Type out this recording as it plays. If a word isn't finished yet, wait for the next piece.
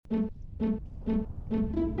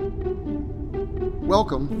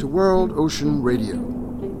Welcome to World Ocean Radio.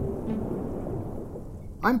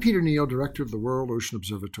 I'm Peter Neal, Director of the World Ocean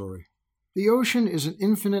Observatory. The ocean is an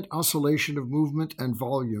infinite oscillation of movement and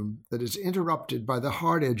volume that is interrupted by the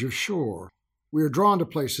hard edge of shore. We are drawn to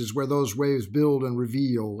places where those waves build and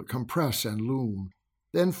reveal, compress and loom,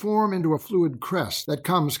 then form into a fluid crest that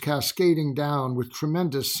comes cascading down with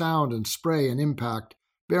tremendous sound and spray and impact,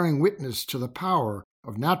 bearing witness to the power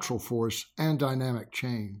of natural force and dynamic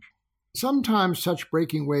change. Sometimes such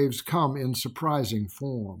breaking waves come in surprising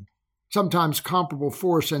form. Sometimes comparable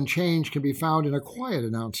force and change can be found in a quiet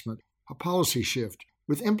announcement, a policy shift,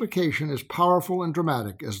 with implication as powerful and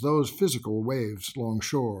dramatic as those physical waves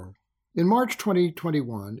longshore. In March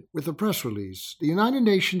 2021, with a press release, the United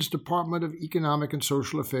Nations Department of Economic and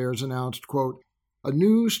Social Affairs announced, quote, a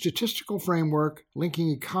new statistical framework linking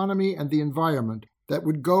economy and the environment that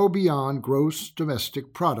would go beyond gross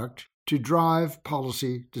domestic product to drive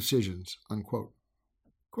policy decisions, unquote.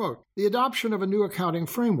 Quote, the adoption of a new accounting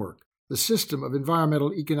framework, the system of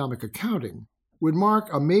environmental economic accounting, would mark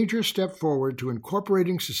a major step forward to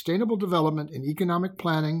incorporating sustainable development in economic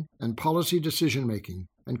planning and policy decision-making,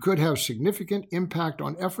 and could have significant impact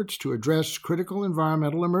on efforts to address critical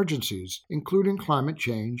environmental emergencies, including climate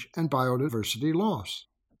change and biodiversity loss.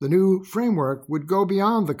 The new framework would go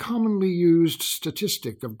beyond the commonly used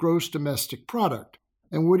statistic of gross domestic product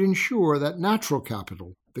and would ensure that natural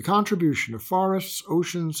capital, the contribution of forests,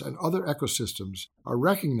 oceans, and other ecosystems, are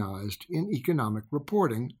recognized in economic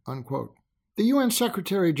reporting, unquote. The UN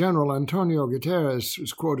Secretary-General Antonio Guterres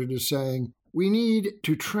is quoted as saying, we need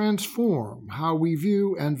to transform how we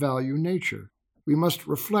view and value nature. We must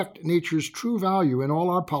reflect nature's true value in all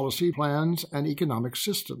our policy plans and economic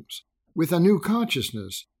systems. With a new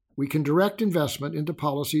consciousness, we can direct investment into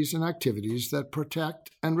policies and activities that protect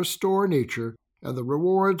and restore nature, and the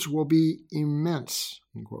rewards will be immense,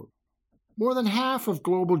 unquote. More than half of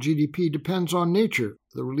global GDP depends on nature,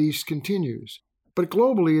 the release continues. But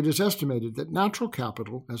globally, it is estimated that natural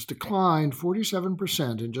capital has declined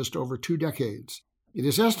 47% in just over 2 decades. It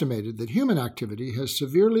is estimated that human activity has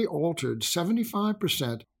severely altered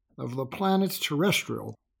 75% of the planet's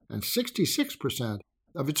terrestrial and 66%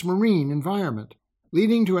 of its marine environment,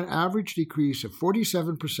 leading to an average decrease of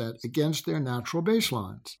 47% against their natural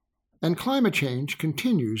baselines. And climate change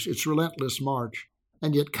continues its relentless march.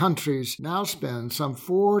 And yet countries now spend some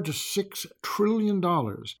 $4 to $6 trillion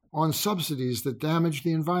on subsidies that damage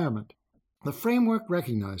the environment. The framework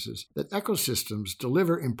recognizes that ecosystems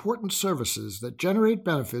deliver important services that generate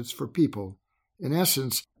benefits for people. In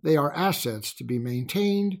essence, they are assets to be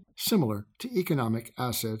maintained, similar to economic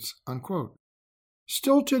assets, unquote.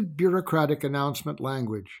 Stilted bureaucratic announcement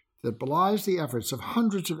language that belies the efforts of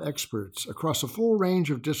hundreds of experts across a full range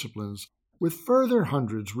of disciplines, with further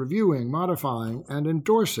hundreds reviewing, modifying, and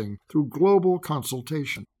endorsing through global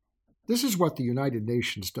consultation. This is what the United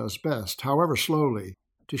Nations does best, however slowly,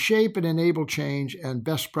 to shape and enable change and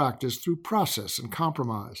best practice through process and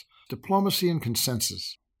compromise, diplomacy and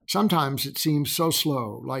consensus. Sometimes it seems so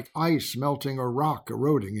slow, like ice melting or rock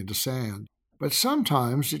eroding into sand. But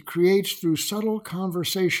sometimes it creates through subtle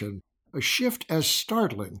conversation a shift as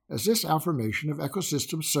startling as this affirmation of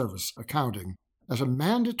ecosystem service accounting as a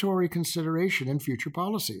mandatory consideration in future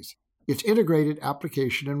policies, its integrated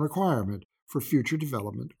application and requirement for future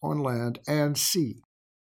development on land and sea.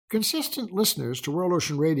 Consistent listeners to World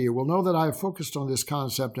Ocean Radio will know that I have focused on this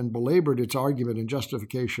concept and belabored its argument and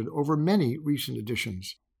justification over many recent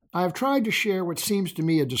editions. I have tried to share what seems to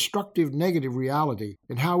me a destructive negative reality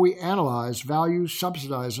in how we analyze, value,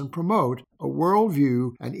 subsidize, and promote a worldview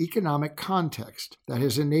and economic context that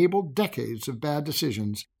has enabled decades of bad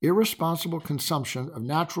decisions, irresponsible consumption of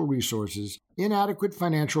natural resources, inadequate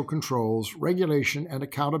financial controls, regulation, and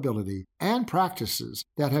accountability, and practices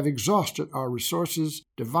that have exhausted our resources,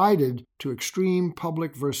 divided to extreme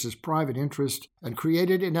public versus private interest, and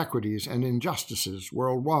created inequities and injustices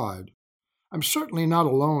worldwide. I'm certainly not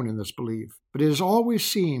alone in this belief, but it has always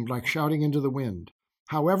seemed like shouting into the wind.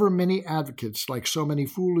 However many advocates, like so many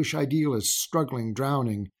foolish idealists struggling,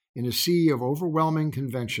 drowning in a sea of overwhelming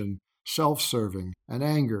convention, self-serving, and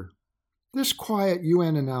anger. This quiet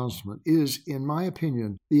UN announcement is, in my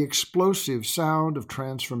opinion, the explosive sound of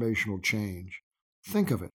transformational change.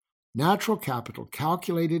 Think of it. Natural capital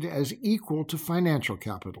calculated as equal to financial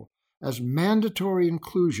capital, as mandatory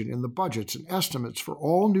inclusion in the budgets and estimates for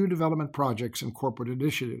all new development projects and corporate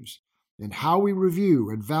initiatives, in how we review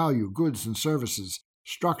and value goods and services,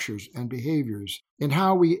 structures and behaviors, in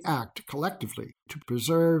how we act collectively to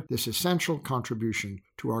preserve this essential contribution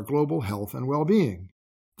to our global health and well-being.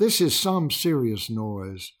 This is some serious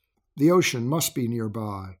noise. The ocean must be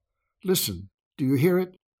nearby. Listen, do you hear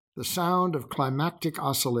it? The sound of climactic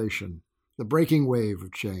oscillation, the breaking wave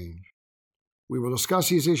of change. We will discuss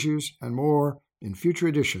these issues and more in future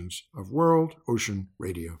editions of World Ocean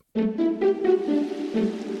Radio.